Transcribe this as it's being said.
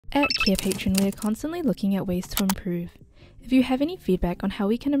At Carepatron, we are constantly looking at ways to improve. If you have any feedback on how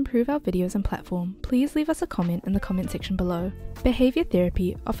we can improve our videos and platform, please leave us a comment in the comment section below. Behavior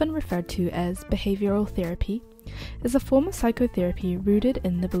therapy, often referred to as behavioral therapy, is a form of psychotherapy rooted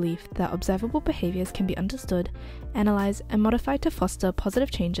in the belief that observable behaviors can be understood, analyzed, and modified to foster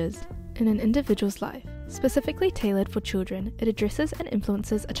positive changes in an individual's life. Specifically tailored for children, it addresses and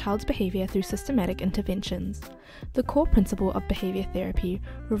influences a child's behavior through systematic interventions. The core principle of behavior therapy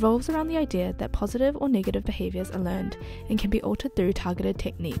revolves around the idea that positive or negative behaviors are learned and can be altered through targeted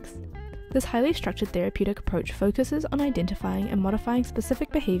techniques. This highly structured therapeutic approach focuses on identifying and modifying specific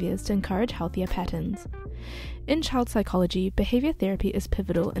behaviors to encourage healthier patterns. In child psychology, behavior therapy is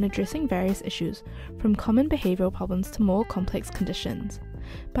pivotal in addressing various issues, from common behavioral problems to more complex conditions.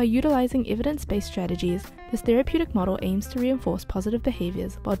 By utilizing evidence-based strategies, this therapeutic model aims to reinforce positive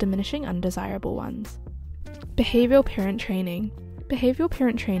behaviors while diminishing undesirable ones. Behavioral parent training. Behavioral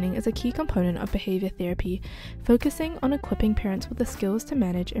parent training is a key component of behavior therapy, focusing on equipping parents with the skills to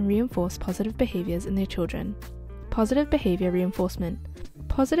manage and reinforce positive behaviors in their children. Positive behavior reinforcement.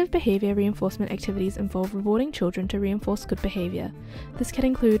 Positive behavior reinforcement activities involve rewarding children to reinforce good behavior. This can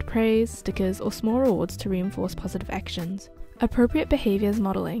include praise, stickers, or small rewards to reinforce positive actions. Appropriate behaviors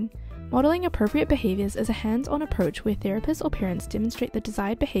modeling. Modeling appropriate behaviors is a hands-on approach where therapists or parents demonstrate the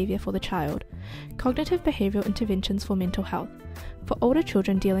desired behavior for the child. Cognitive behavioral interventions for mental health. For older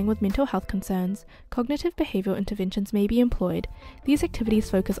children dealing with mental health concerns, cognitive behavioral interventions may be employed. These activities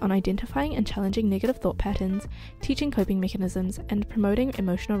focus on identifying and challenging negative thought patterns, teaching coping mechanisms, and promoting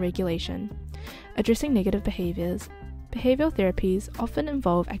emotional regulation. Addressing negative behaviors. Behavioral therapies often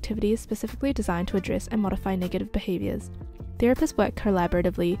involve activities specifically designed to address and modify negative behaviors. Therapists work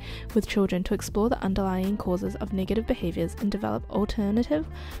collaboratively with children to explore the underlying causes of negative behaviors and develop alternative,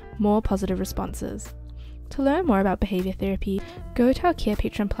 more positive responses. To learn more about behavior therapy, go to our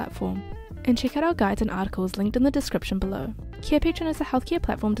Carepatron platform and check out our guides and articles linked in the description below. Carepatron is a healthcare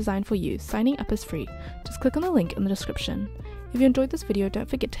platform designed for you. Signing up is free. Just click on the link in the description. If you enjoyed this video, don't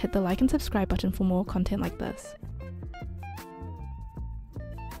forget to hit the like and subscribe button for more content like this.